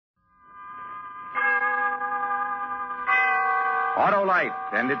Autolite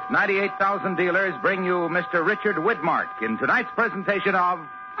and its 98,000 dealers bring you Mr. Richard Widmark in tonight's presentation of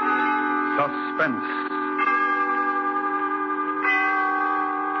Suspense.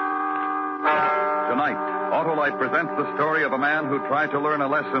 Tonight, Autolite presents the story of a man who tried to learn a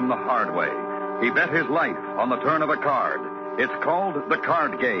lesson the hard way. He bet his life on the turn of a card. It's called The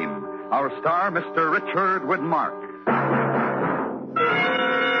Card Game. Our star, Mr. Richard Widmark.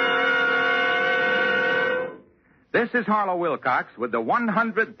 This is Harlow Wilcox with the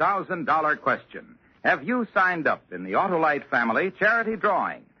 $100,000 question. Have you signed up in the Autolite family charity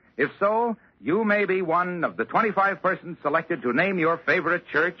drawing? If so, you may be one of the 25 persons selected to name your favorite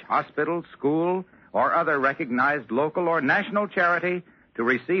church, hospital, school, or other recognized local or national charity to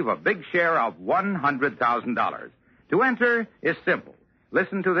receive a big share of $100,000. To enter is simple.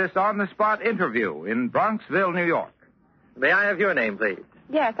 Listen to this on-the-spot interview in Bronxville, New York. May I have your name, please?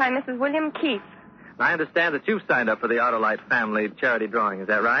 Yes, I'm Mrs. William Keith. I understand that you've signed up for the Autolite family charity drawing. Is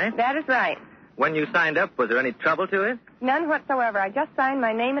that right? That is right. When you signed up, was there any trouble to it? None whatsoever. I just signed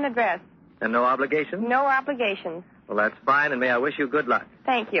my name and address. And no obligation? No obligations. Well, that's fine, and may I wish you good luck.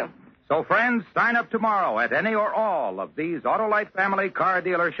 Thank you. So, friends, sign up tomorrow at any or all of these Autolite family car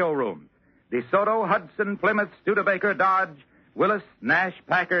dealer showrooms. DeSoto, Hudson, Plymouth, Studebaker, Dodge, Willis, Nash,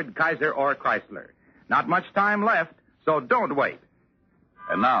 Packard, Kaiser, or Chrysler. Not much time left, so don't wait.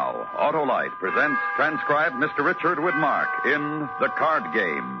 And now, Autolite presents transcribed Mr. Richard Widmark in The Card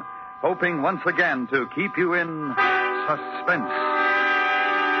Game, hoping once again to keep you in suspense.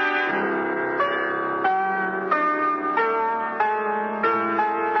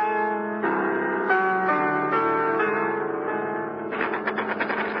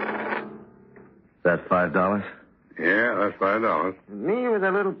 That $5? Yeah, that's $5. Me with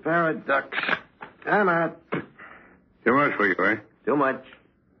a little pair of ducks. Come out. Too much for you, eh? Too much.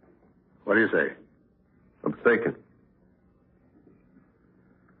 What do you say? I'm thinking.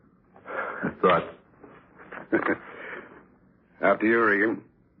 I thought. After you, Regan.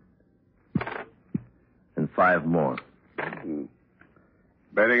 And 5 more.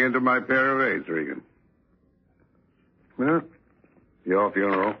 Betting into my pair of eights, Regan. Well, your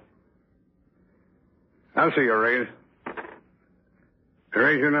funeral. I'll see you, raise.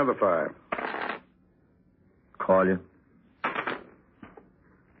 Raise you another 5. Call you.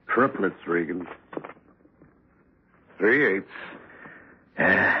 Triplets, Regan. 3 eights.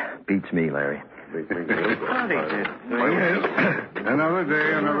 Beats me, Larry. Another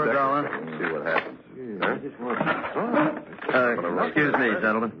day, another dollar. See what happens. Excuse me,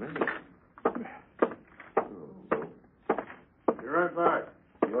 gentlemen. Be right back.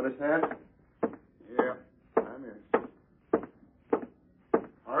 You understand? Yeah, I'm in.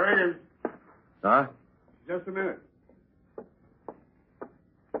 All right, Regan. Huh? Just a minute.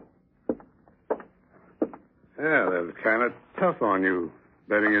 Yeah, that was kind of tough on you,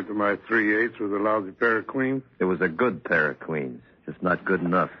 betting into my 3 eights with a lousy pair of queens. It was a good pair of queens, just not good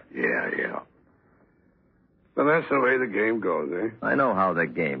enough. Yeah. Well, that's the way the game goes, eh? I know how the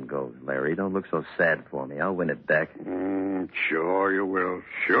game goes, Larry. Don't look so sad for me. I'll win it back. Sure you will.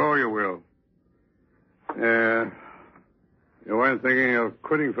 Sure you will. You weren't thinking of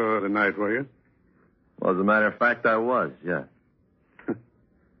quitting for the night, were you? Well, as a matter of fact, I was, yeah.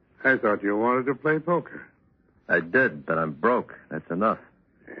 I thought you wanted to play poker. I did, but I'm broke. That's enough.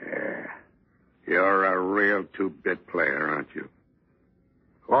 Yeah. You're a real 2-bit player, aren't you?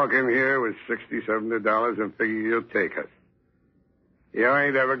 Walk in here with $60, $70 and figure you'll take us. You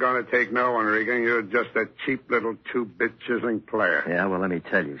ain't ever going to take no one, Regan. You're just a cheap little 2-bit chiseling player. Yeah, well, let me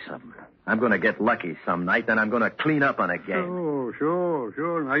tell you something. I'm going to get lucky some night, then I'm going to clean up on a game. Oh,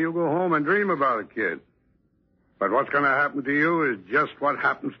 sure. Now you go home and dream about it, kid. But what's going to happen to you is just what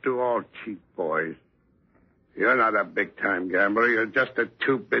happens to all cheap boys. You're not a big-time gambler. You're just a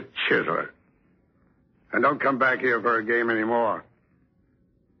 2-bit chiseler. And don't come back here for a game anymore.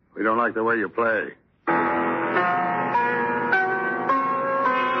 We don't like the way you play.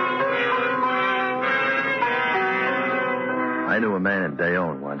 I knew a man in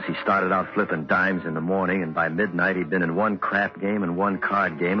Bayonne once. He started out flipping dimes in the morning, and by midnight he'd been in 1 crap game and 1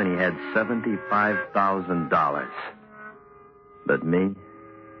 card game, and he had $75,000. But me,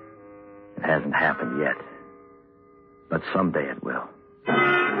 it hasn't happened yet. But someday it will.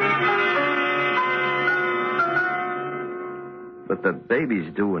 But the baby's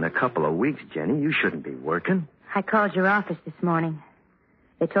due in a couple of weeks, Jenny. You shouldn't be working. I called your office this morning.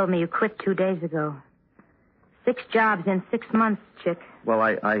 They told me you quit 2 days ago. 6 jobs in 6 months, Chick. Well,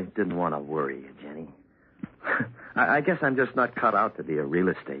 I didn't want to worry you, Jenny. I guess I'm just not cut out to be a real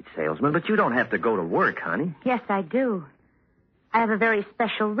estate salesman, but you don't have to go to work, honey. Yes, I do. I have a very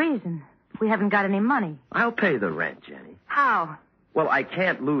special reason. We haven't got any money. I'll pay the rent, Jenny. How? Well, I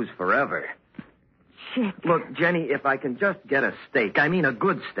can't lose forever. Chick. Look, Jenny, if I can just get a steak, I mean a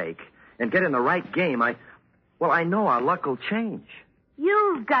good steak, and get in the right game, I know our luck will change.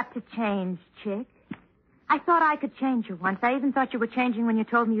 You've got to change, Chick. I thought I could change you once. I even thought you were changing when you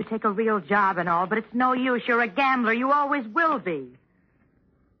told me you'd take a real job and all, but it's no use. You're a gambler. You always will be.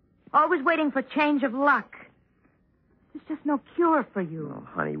 Always waiting for change of luck. There's just no cure for you. Oh,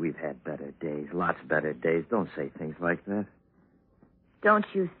 honey, we've had better days, lots better days. Don't say things like that. Don't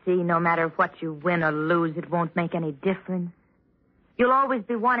you see, no matter what you win or lose, it won't make any difference? You'll always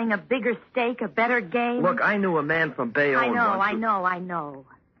be wanting a bigger stake, a better game. Look, I knew a man from Bayonne I know.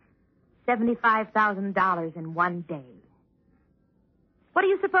 $75,000 in one day. What do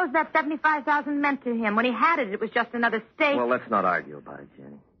you suppose that $75,000 meant to him? When he had it, it was just another stake. Well, let's not argue about it,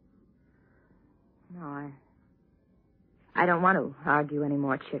 Jenny. No, I don't want to argue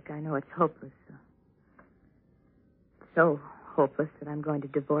anymore, Chick. I know it's hopeless. So hopeless that I'm going to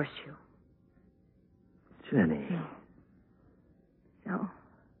divorce you. Jenny. No.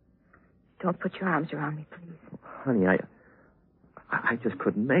 Don't put your arms around me, please. Honey, I just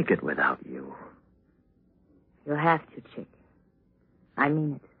couldn't make it without you. You'll have to, Chick. I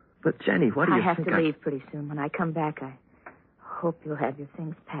mean it. But, Jenny, what do you think? I have to leave pretty soon. When I come back, I hope you'll have your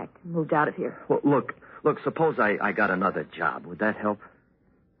things packed and moved out of here. Well, look, suppose I got another job. Would that help?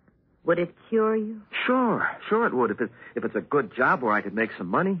 Would it cure you? Sure it would. If it's a good job where I could make some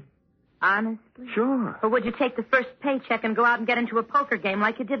money. Honestly? Sure. Or would you take the first paycheck and go out and get into a poker game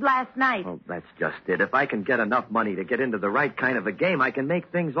like you did last night? Well, that's just it. If I can get enough money to get into the right kind of a game, I can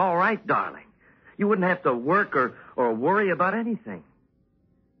make things all right, darling. You wouldn't have to work or worry about anything.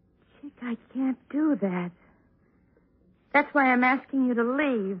 Chick, I can't do that. That's why I'm asking you to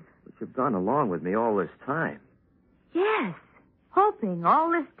leave. But you've gone along with me all this time. Yes, hoping all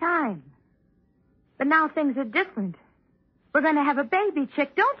this time. But now things are different. We're going to have a baby,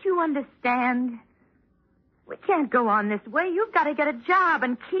 Chick. Don't you understand? We can't go on this way. You've got to get a job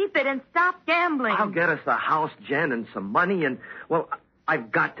and keep it and stop gambling. I'll get us a house, Jen, and some money, and, well,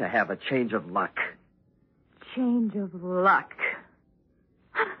 I've got to have a change of luck. Change of luck.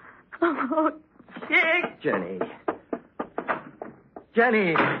 Oh, Chick. Jenny.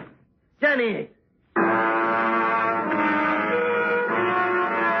 Jenny!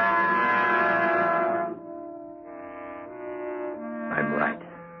 I'm right.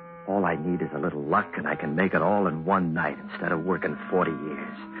 All I need is a little luck, and I can make it all in one night instead of working 40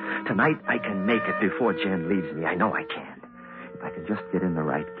 years. Tonight, I can make it before Jen leaves me. I know I can. If I can just get in the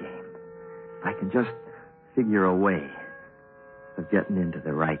right game. If I can just figure a way of getting into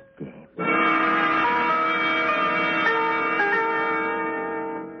the right game.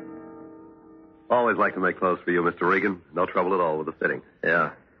 Always like to make clothes for you, Mr. Regan. No trouble at all with the fitting.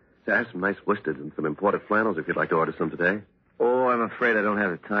 Yeah. I have some nice worsteds and some imported flannels if you'd like to order some today. Oh, I'm afraid I don't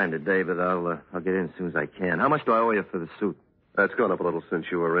have the time today, but I'll get in as soon as I can. How much do I owe you for the suit? It's gone up a little since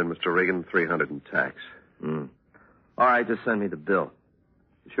you were in, Mr. Regan. $300 in tax. All right, just send me the bill.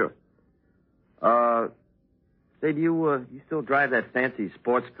 Sure. Say, do you still drive that fancy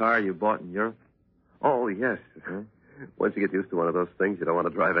sports car you bought in Europe? Oh, yes. Huh? Once you get used to one of those things, you don't want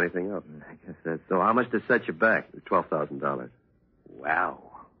to drive anything else. I guess that's so. How much to set you back? $12,000. Wow.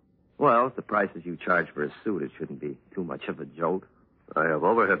 Well, at the prices you charge for a suit, it shouldn't be too much of a jolt. I have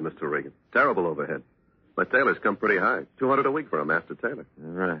overhead, Mr. Regan. Terrible overhead. My tailors come pretty high. $200 a week for a master tailor.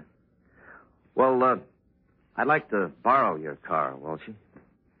 All right. Well, I'd like to borrow your car, won't you?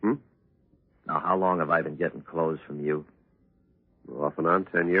 Now, how long have I been getting clothes from you? Well, off and on,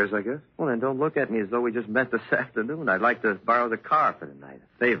 10 years, I guess. Well, then don't look at me as though we just met this afternoon. I'd like to borrow the car for the night.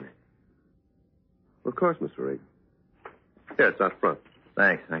 A favor. Of course, Mr. Regan. Here, it's out front.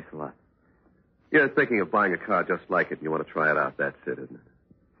 Thanks a lot. You're thinking of buying a car just like it, and you want to try it out. That's it, isn't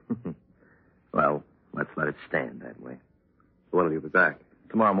it? Well, let's let it stand that way. When will you be back?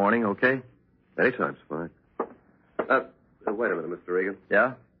 Tomorrow morning, okay? Anytime's fine. Wait a minute, Mr. Regan.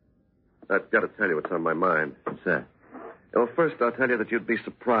 Yeah? I've got to tell you what's on my mind. What's that? Well, first, I'll tell you that you'd be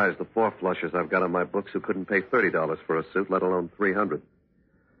surprised the four flushers I've got on my books who couldn't pay $30 for a suit, let alone $300.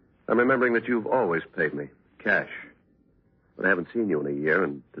 I'm remembering that you've always paid me, cash. But I haven't seen you in a year,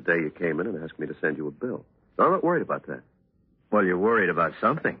 and today you came in and asked me to send you a bill. So I'm not worried about that. Well, you're worried about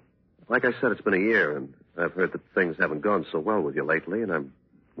something. Like I said, it's been a year, and I've heard that things haven't gone so well with you lately, and I'm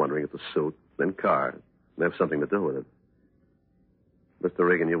wondering if the suit, then car, may have something to do with it. Mr.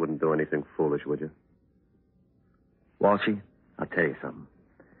 Regan, you wouldn't do anything foolish, would you? Walshy, I'll tell you something.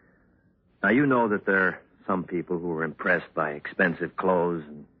 Now, you know that there are some people who are impressed by expensive clothes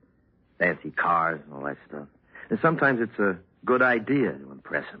and fancy cars and all that stuff. And sometimes it's a good idea to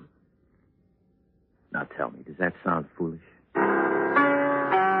impress them. Now tell me, does that sound foolish? The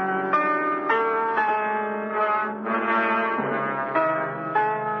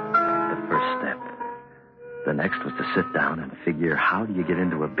first step. The next was to sit down and figure how do you get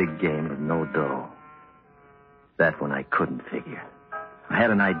into a big game with no dough. That one I couldn't figure. I had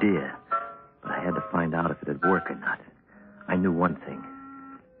an idea, but I had to find out if it'd work or not. I knew one thing.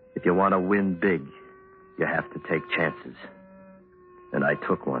 If you want to win big, you have to take chances. And I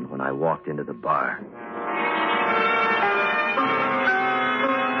took one when I walked into the bar.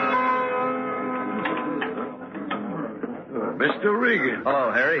 Mr. Regan.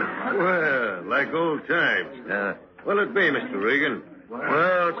 Hello, Harry. Well, like old times. What'll it be, Mr. Regan?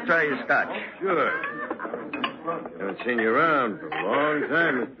 Well, let's try your scotch. Sure. Haven't seen you around for a long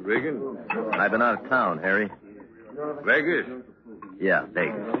time, Mr. Regan. I've been out of town, Harry. Vegas? Yeah,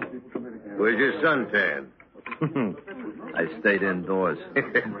 Vegas. Where's your suntan? I stayed indoors.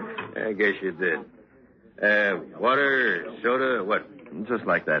 I guess you did. Water, soda, what? Just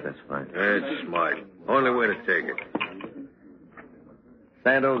like that, that's fine. That's smart. Only way to take it.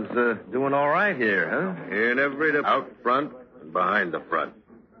 Sando's doing all right here, huh? In every out front and behind the front.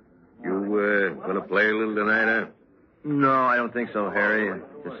 You gonna play a little tonight, huh? No, I don't think so, Harry.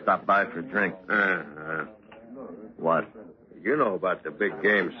 Just stopped by for a drink. What? You know about the big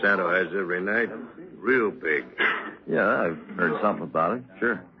game Santo has every night. Real big. Yeah, I've heard something about it.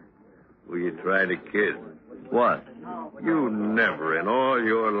 Sure. Will you try the kid? What? You never in all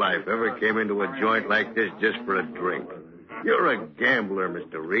your life ever came into a joint like this just for a drink. You're a gambler,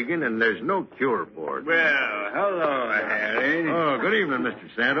 Mr. Regan, and there's no cure for it. Well, hello, Harry. Oh, good evening, Mr.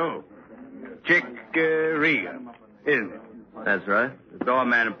 Santo. Chick Regan, isn't it? That's right. The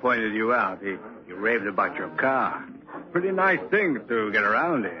doorman pointed you out. He raved about your car. Pretty nice thing to get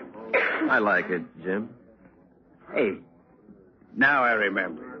around in. I like it, Jim. Hey, now I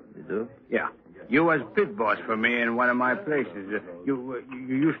remember. You do? Yeah. You was pit boss for me in one of my places. You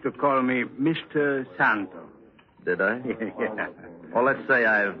used to call me Mr. Santo. Did I? Yeah. Well, let's say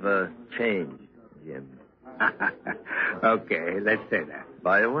I've changed, Jim. Okay, let's say that.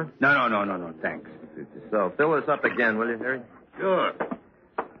 Buy you one? No, thanks. So, fill this up again, will you, Harry? Sure.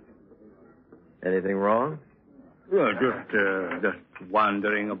 Anything wrong? Well, just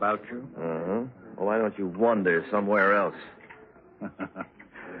wondering about you. Uh-huh. Well, why don't you wander somewhere else?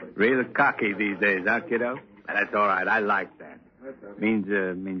 Real cocky these days, huh, kiddo? That's all right. I like that. Means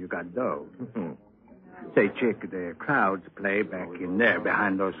you got dough. Say, Chick, the crowds play back in there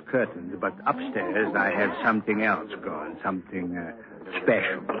behind those curtains, but upstairs I have something else going, something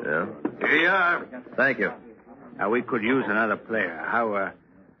special. Yeah? Here you are. Thank you. Now, we could use another player. How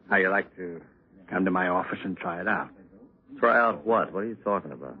you like to come to my office and try it out? Try out what? What are you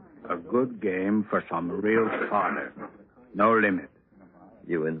talking about? A good game for some real fodder. No limit.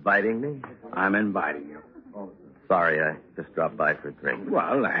 You inviting me? I'm inviting you. Sorry, I just dropped by for a drink.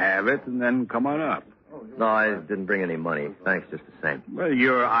 Well, have it and then come on up. No, I didn't bring any money. Thanks just the same. Well,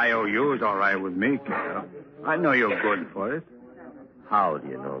 your IOU is all right with me, kiddo. I know you're good for it. How do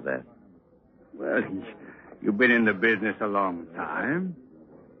you know that? Well, you've been in the business a long time.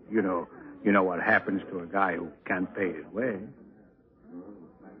 You know what happens to a guy who can't pay his way.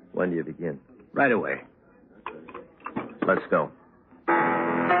 When do you begin? Right away. Let's go.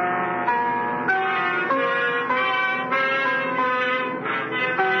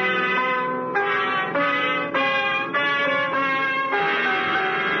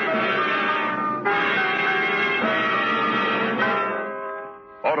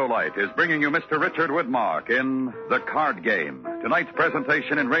 Autolite is bringing you Mr. Richard Widmark in The Card Game. Tonight's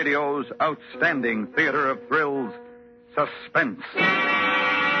presentation in radio's outstanding theater of thrills, Suspense.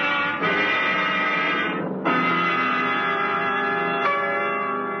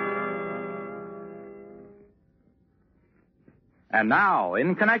 And now,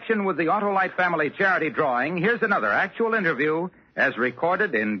 in connection with the Autolite Family Charity Drawing, here's another actual interview as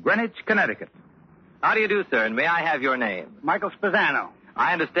recorded in Greenwich, Connecticut. How do you do, sir? And may I have your name? Michael Spazzano.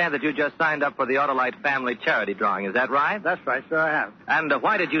 I understand that you just signed up for the Autolite Family Charity Drawing. Is that right? That's right, sir, I have. And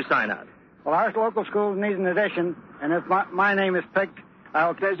why did you sign up? Well, our local schools need an addition, and if my name is picked,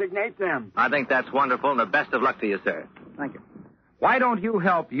 I'll designate them. I think that's wonderful, and the best of luck to you, sir. Thank you. Why don't you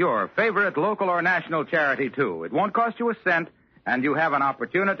help your favorite local or national charity, too? It won't cost you a cent, and you have an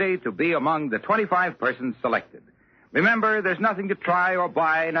opportunity to be among the 25 persons selected. Remember, there's nothing to try or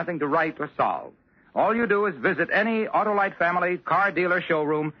buy, nothing to write or solve. All you do is visit any Autolite Family car dealer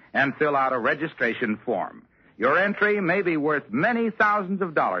showroom and fill out a registration form. Your entry may be worth many thousands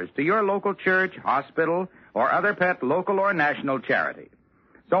of dollars to your local church, hospital, or other pet local or national charity.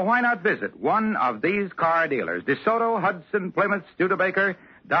 So why not visit one of these car dealers, DeSoto, Hudson, Plymouth, Studebaker,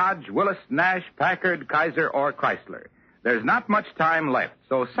 Dodge, Willis, Nash, Packard, Kaiser, or Chrysler. There's not much time left,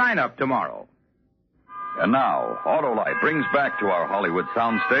 so sign up tomorrow. And now, Autolite brings back to our Hollywood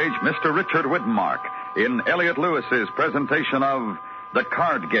soundstage Mr. Richard Widmark in Elliot Lewis's presentation of The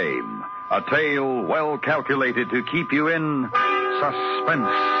Card Game, a tale well calculated to keep you in suspense.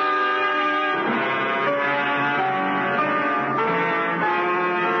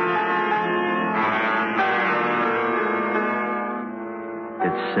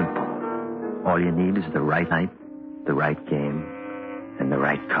 It's simple. All you need is the right night, the right game, and the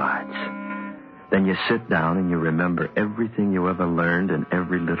right cards. Then you sit down and you remember everything you ever learned in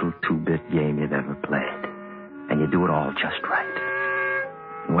every little two-bit game you've ever played. And you do it all just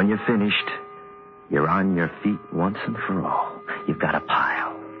right. And when you're finished, you're on your feet once and for all. You've got a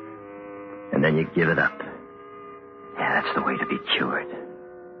pile. And then you give it up. Yeah, that's the way to be cured.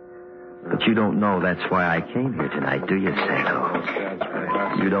 But you don't know that's why I came here tonight, do you,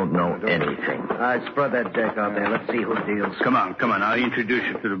 Sanko? You don't know anything. All right, spread that deck out there. Let's see who deals. Come on. I'll introduce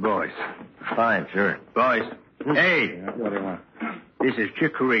you to the boys. Fine, sure. Boys. Hey, What do you want? this is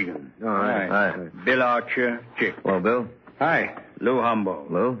Chick Regan. All right. Hi. Bill Archer, Chick. Well, Bill? Hi, Lou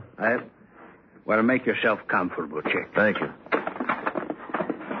Humboldt. Lou? Hi. Well, make yourself comfortable, Chick. Thank you.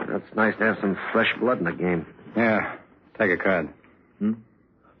 It's nice to have some fresh blood in the game. Yeah. Take a card.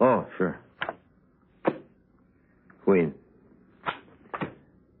 Oh, sure. Queen.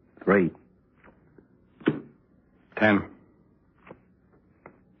 3. 10.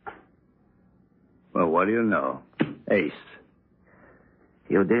 Well, what do you know? Ace.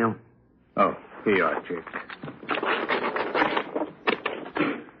 You deal? Oh, here you are, Chick.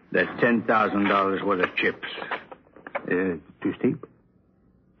 That's $10,000 worth of chips. Too steep?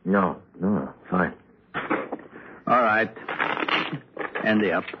 No, fine. All right.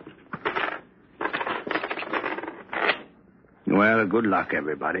 Ante up. Well, good luck,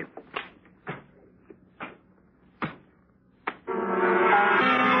 everybody.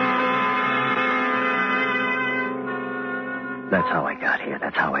 That's how I got here.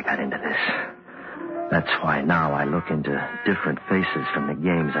 That's how I got into this. That's why now I look into different faces from the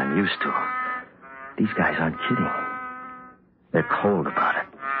games I'm used to. These guys aren't kidding. They're cold about it.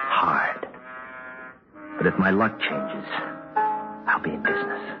 Hard. But if my luck changes, I'll be in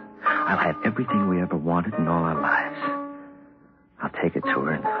business. I'll have everything we ever wanted in all our lives. I'll take it to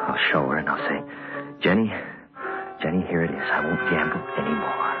her and I'll show her and I'll say, Jenny, here it is. I won't gamble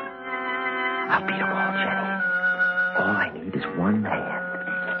anymore. I'll beat them all, Jenny. All I need is one hand.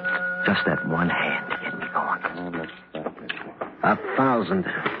 Just that one hand to get me going. 1,000.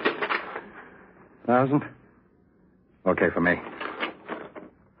 1,000? Okay for me.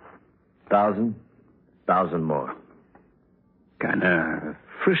 1,000 more. Kind of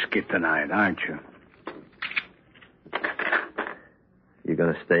frisky tonight, aren't you? You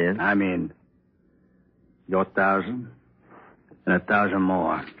gonna stay in? I mean, your 1,000 and 1,000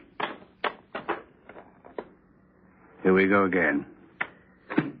 more. Here we go again.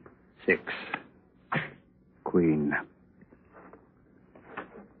 6. Queen.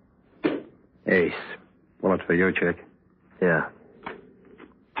 Ace. Bullet for you, Chick. Yeah.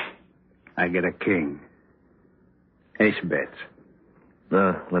 I get a king. Ace bets.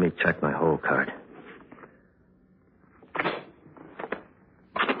 Let me check my whole card.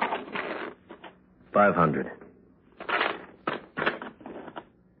 $500.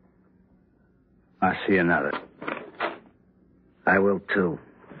 I see another. I will, too.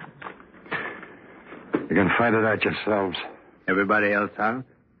 You can find it out yourselves. Everybody else out?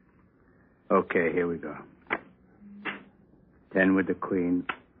 Okay, here we go. 10 with the queen.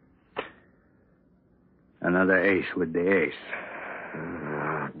 Another ace with the ace.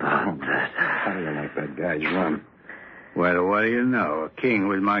 About that. How do you like that guy? You won. Well, what do you know? A king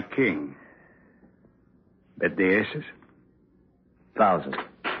with my king. Bet the aces? 1,000.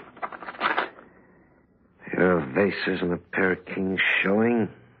 Your vases and a pair of kings showing.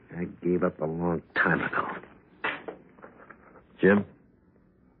 I gave up a long time ago. Jim?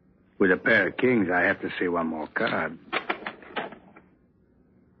 With a pair of kings, I have to see one more card.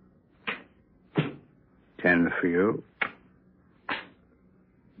 10 for you.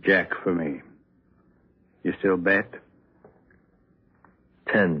 Jack for me. You still bet?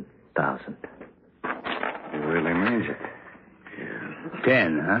 10,000. He really means it.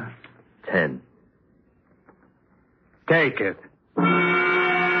 10, huh? 10. Take it.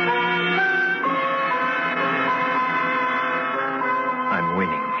 I'm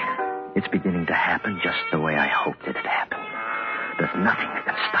winning. It's beginning to happen just the way I hoped it'd happen. There's nothing that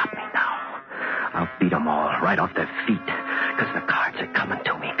can stop me now. I'll beat them all right off their feet, because the cards are coming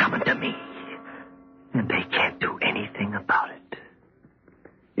to me. And they can't do anything about it.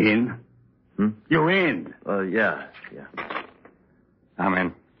 In? You in? Yeah. I'm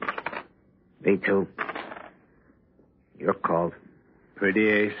in. Me too. You're called. Pretty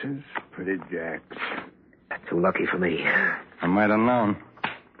aces, pretty jacks. Too lucky for me. I might have known.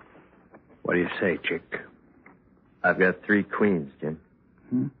 What do you say, Chick? I've got 3 queens, Jim.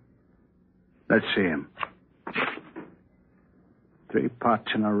 Let's see him. 3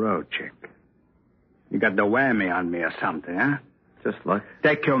 pots in a row, Chick. You got the whammy on me or something, huh? Just luck.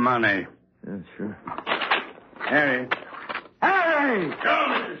 Take your money. Yeah, sure. Harry!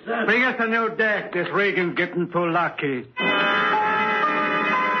 Bring us a new deck. This Regan's getting too lucky.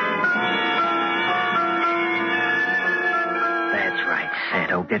 That's right,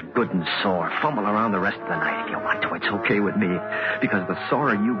 Santo. Get good and sore. Fumble around the rest of the night if you want to. It's okay with me. Because the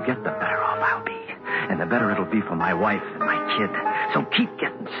sorer you get, the better off I'll be. And the better it'll be for my wife and my kid. So keep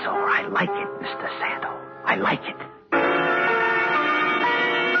getting sore. I like it, Mr. Santo. I like it.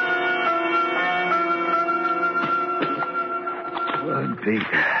 Pete,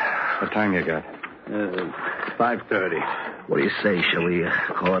 what time you got? 5:30. What do you say? Shall we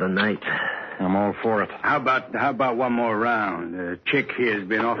call it a night? I'm all for it. How about one more round? Chick here's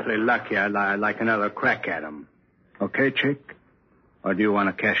been awfully lucky. I'd like another crack at him. Okay, Chick? Or do you want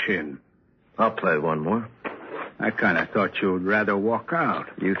to cash in? I'll play one more. I kind of thought you'd rather walk out.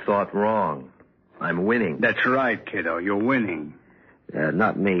 You thought wrong. I'm winning. That's right, kiddo. You're winning.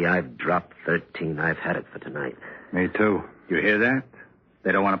 Not me. I've dropped 13. I've had it for tonight. Me too. You hear that?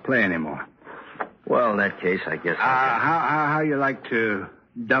 They don't want to play anymore. Well, in that case, I guess... How you like to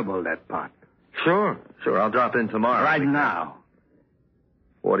double that pot? Sure. I'll drop in tomorrow. Right now.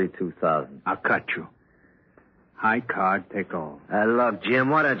 42,000. I'll cut you. High card, take all. Look, Jim,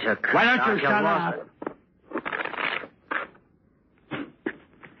 why don't you... Why don't you shut up?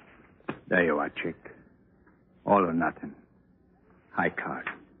 There you are, Chick. All or nothing. High card.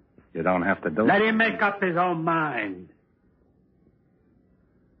 You don't have to do it. Let him make up his own mind.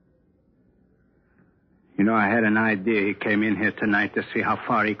 You know, I had an idea he came in here tonight to see how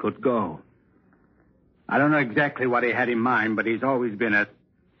far he could go. I don't know exactly what he had in mind, but he's always been a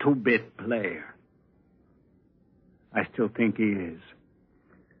 2-bit player. I still think he is.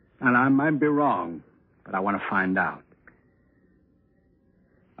 And I might be wrong, but I want to find out.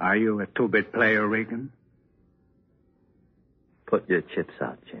 Are you a 2-bit player, Regan? Put your chips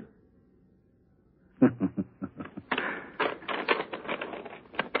out, Jim.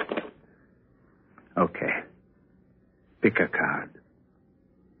 Okay. Pick a card.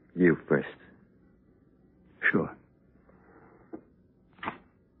 You first. Sure.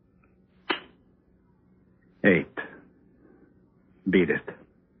 8. Beat it.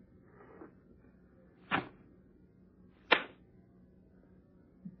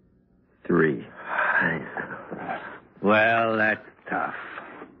 Three. Well, that's tough.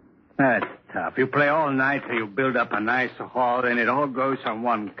 That's tough. You play all night till you build up a nice haul, and it all goes on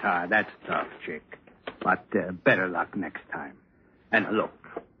one card. That's tough, Chick. But better luck next time. And look,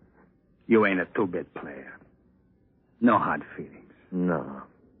 you ain't a 2-bit player. No hard feelings. No.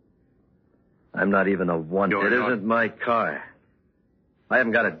 I'm not even a 1. It isn't my car. I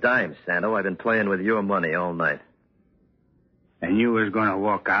haven't got a dime, Santo. I've been playing with your money all night. And you was going to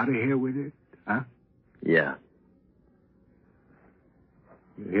walk out of here with it, huh? Yeah.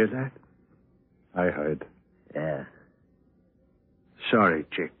 You hear that? I heard. Yeah. Sorry,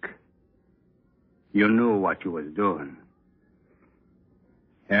 Chick. You knew what you was doing.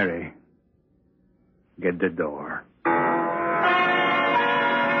 Harry, get the door.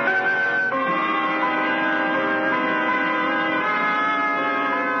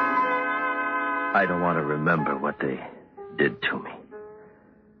 I don't want to remember what they did to me.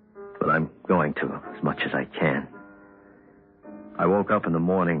 But I'm going to as much as I can. I woke up in the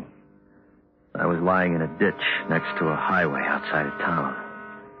morning. I was lying in a ditch next to a highway outside of town.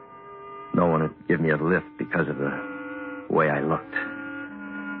 No one would give me a lift because of the way I looked.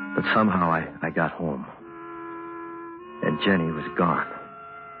 But somehow I got home. And Jenny was gone.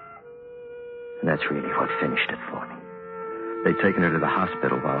 And that's really what finished it for me. They'd taken her to the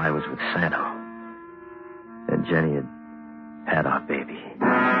hospital while I was with Santo. And Jenny had our baby.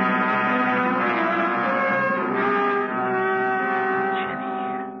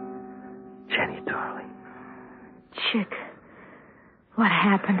 Jenny, darling. Chick, what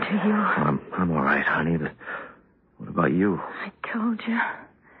happened to you? I'm all right, honey. But what about you? I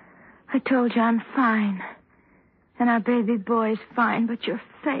told you I'm fine. And our baby boy's fine, but your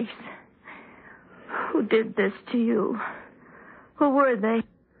face. Who did this to you? Who were they?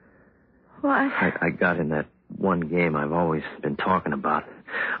 What? I got in that one game I've always been talking about.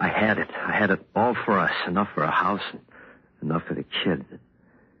 I had it all for us. Enough for a house and enough for the kid.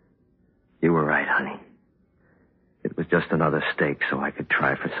 You were right, honey. It was just another stake so I could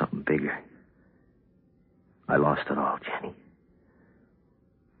try for something bigger. I lost it all, Jenny.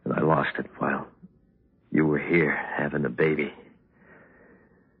 And I lost it while you were here having a baby.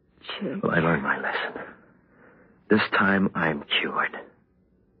 Chick. Well, I learned my lesson. This time I'm cured.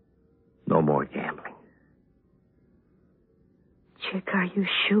 No more gambling. Chick, are you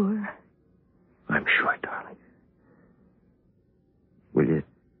sure? I'm sure, darling. Will you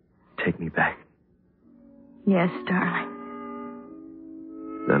take me back? Yes, darling.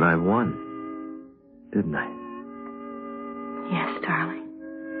 Then I won, didn't I? Yes, darling.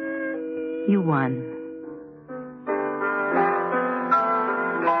 You won.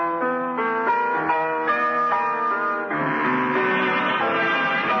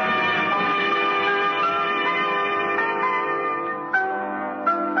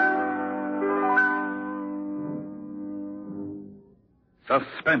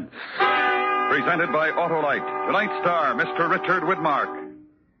 Suspense. Presented by Autolite. Tonight's star, Mr. Richard Widmark.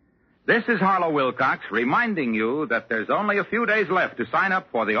 This is Harlow Wilcox reminding you that there's only a few days left to sign up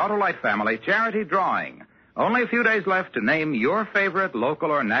for the Autolite Family Charity Drawing. Only a few days left to name your favorite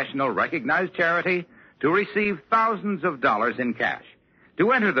local or national recognized charity to receive thousands of dollars in cash.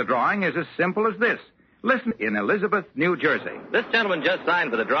 To enter the drawing is as simple as this. Listen in Elizabeth, New Jersey. This gentleman just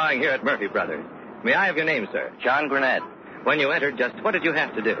signed for the drawing here at Murphy Brothers. May I have your name, sir? John Grenade. When you entered, just what did you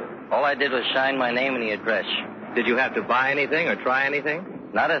have to do? All I did was sign my name and the address. Did you have to buy anything or try anything?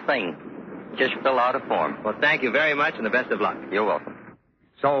 Not a thing. Just fill out a form. Well, thank you very much and the best of luck. You're welcome.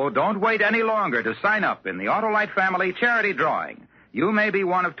 So don't wait any longer to sign up in the Autolite Family Charity Drawing. You may be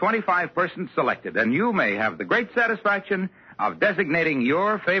one of 25 persons selected, and you may have the great satisfaction of designating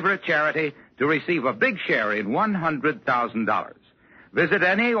your favorite charity to receive a big share in $100,000. Visit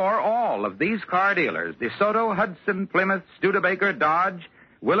any or all of these car dealers, DeSoto, Hudson, Plymouth, Studebaker, Dodge,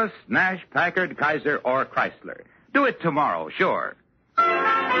 Willis, Nash, Packard, Kaiser, or Chrysler. Do it tomorrow, sure.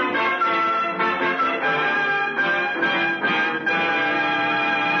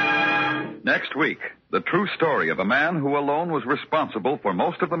 Next week, the true story of a man who alone was responsible for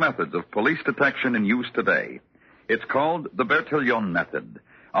most of the methods of police detection in use today. It's called the Bertillon method.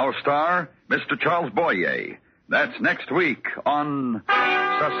 Our star, Mr. Charles Boyer. That's next week on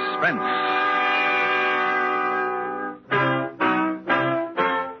Suspense.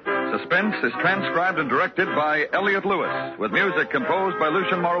 Suspense is transcribed and directed by Elliot Lewis, with music composed by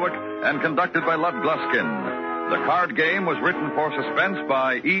Lucian Morwick and conducted by Lud Gluskin. The Card Game was written for Suspense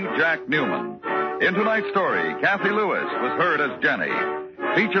by E. Jack Newman. In tonight's story, Kathy Lewis was heard as Jenny.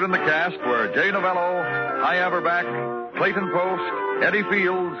 Featured in the cast were Jay Novello, Hy Averback, Clayton Post, Eddie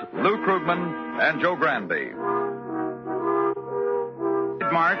Fields, Lou Krugman, and Joe Granby.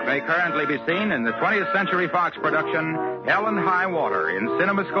 Widmark may currently be seen in the 20th Century Fox production Hell and High Water in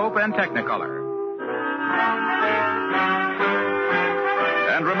CinemaScope and Technicolor.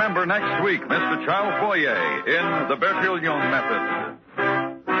 And remember next week, Mr. Charles Boyer in the Bertillon method.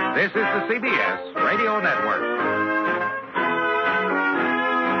 This is the CBS Radio Network.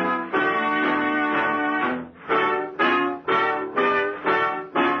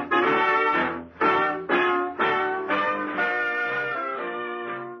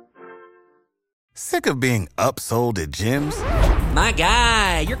 Sick of being upsold at gyms? My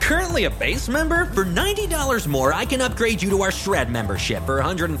guy, you're currently a base member. For $90 more, I can upgrade you to our Shred membership. For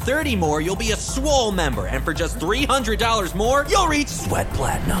 $130 more, you'll be a Swole member. And for just $300 more, you'll reach Sweat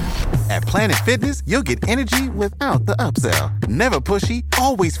Platinum. At Planet Fitness, you'll get energy without the upsell. Never pushy,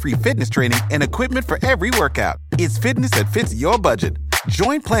 always free fitness training and equipment for every workout. It's fitness that fits your budget.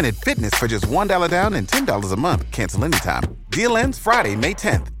 Join Planet Fitness for just $1 down and $10 a month. Cancel anytime. Deal ends Friday, May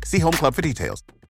 10th. See Home Club for details.